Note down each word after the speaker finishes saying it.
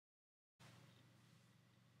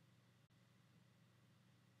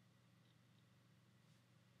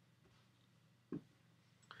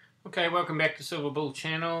Okay, welcome back to Silver Bull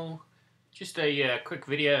channel. Just a quick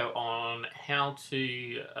video on how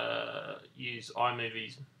to use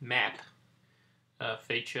iMovie's map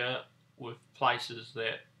feature with places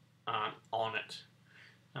that aren't on it.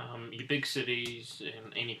 Your big cities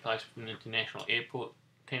and any place with an international airport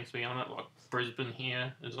tends to be on it, like Brisbane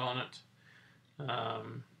here is on it.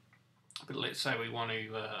 But let's say we want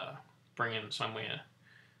to bring in somewhere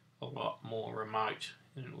a lot more remote,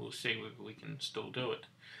 and we'll see whether we can still do it.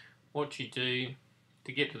 What you do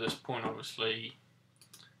to get to this point, obviously,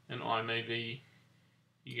 in iMovie,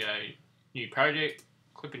 you go new project,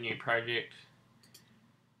 click a new project,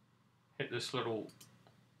 hit this little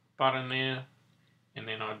button there, and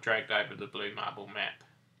then I've dragged over the blue marble map.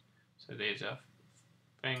 So there's our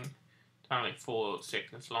thing. It's only 4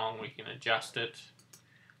 seconds long. We can adjust it.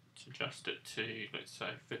 Let's adjust it to, let's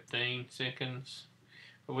say, 15 seconds.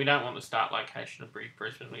 But we don't want the start location to be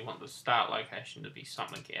Brisbane, we want the start location to be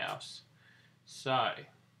something else. So,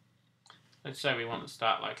 let's say we want the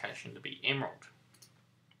start location to be Emerald.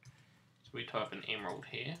 So we type in Emerald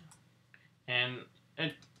here, and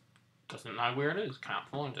it doesn't know where it is, can't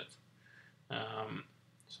find it.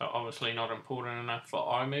 So obviously not important enough for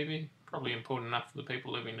iMovie, probably important enough for the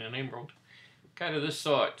people living in Emerald. Go to this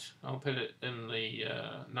site, I'll put it in the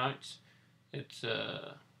notes. It's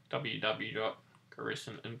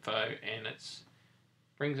www.carescent.info, and it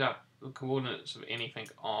brings up the coordinates of anything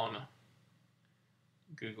on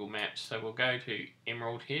Google Maps. So we'll go to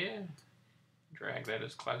Emerald here, drag that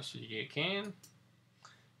as close as you can,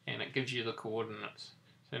 and it gives you the coordinates.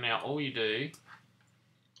 So now all you do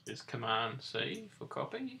is Command C for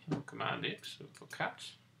copy, or Command X for cut,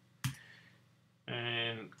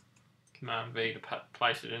 and Command V to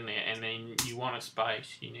place it in there, and then you want a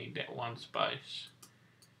space, you need that one space.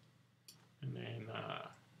 And then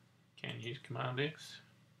can use Command X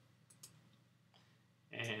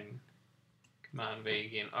and Command V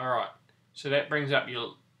again. Alright, so that brings up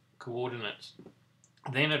your coordinates.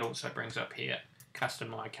 Then it also brings up here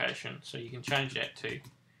custom location, so you can change that to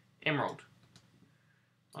Emerald.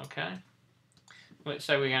 Okay, let's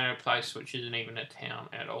say we're going to a place which isn't even a town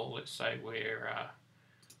at all. Let's say we're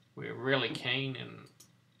really keen and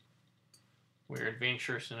we're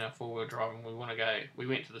adventurous in our four-wheel drive, and we want to go. We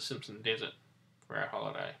went to the Simpson Desert for our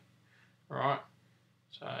holiday, right?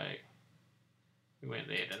 So we went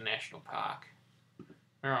there to National Park.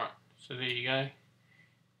 All right, so there you go.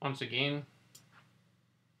 Once again,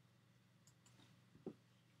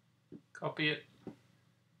 copy it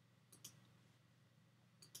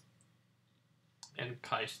and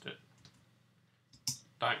paste it.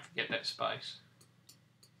 Don't forget that space.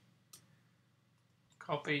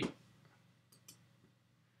 Copy.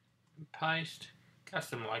 Paste,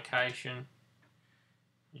 custom location,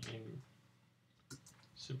 in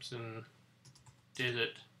Simpson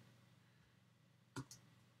Desert,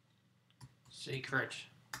 secret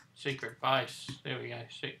base. There we go.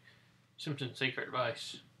 Simpson secret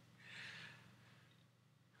base.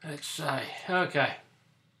 Let's say, okay.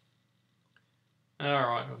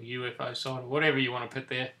 Alright, or UFO site, or whatever you want to put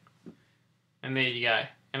there. And there you go.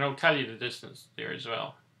 And it'll tell you the distance there as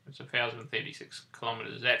well. It's 1,036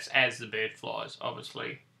 kilometres. That's as the bird flies.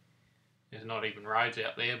 Obviously, there's not even roads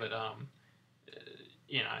out there, but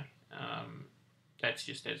that's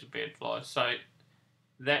just as the bird flies. So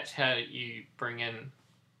that's how you bring in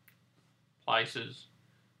places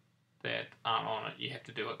that aren't on it. You have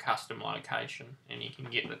to do a custom location, and you can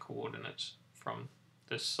get the coordinates from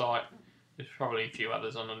this site. There's probably a few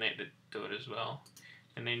others on the net that do it as well.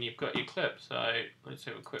 And then you've got your clip. So let's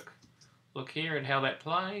have a quick look here at how that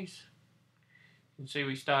plays. You can see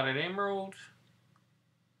we started Emerald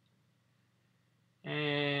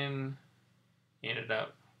and ended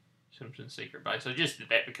up Simpson Secret Base. I just did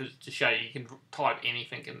that because to show you can type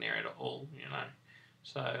anything in there at all, you know.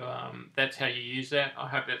 So that's how you use that. I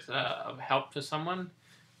hope that's of help to someone.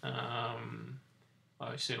 I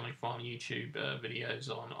certainly find YouTube videos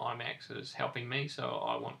on IMAX as helping me, so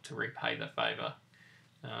I want to repay the favour.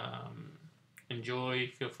 Enjoy.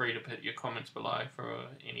 Feel free to put your comments below for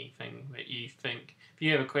anything that you think. If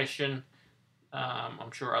you have a question,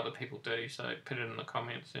 I'm sure other people do, so put it in the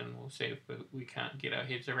comments and we'll see if we can't get our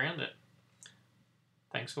heads around it.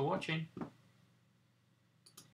 Thanks for watching.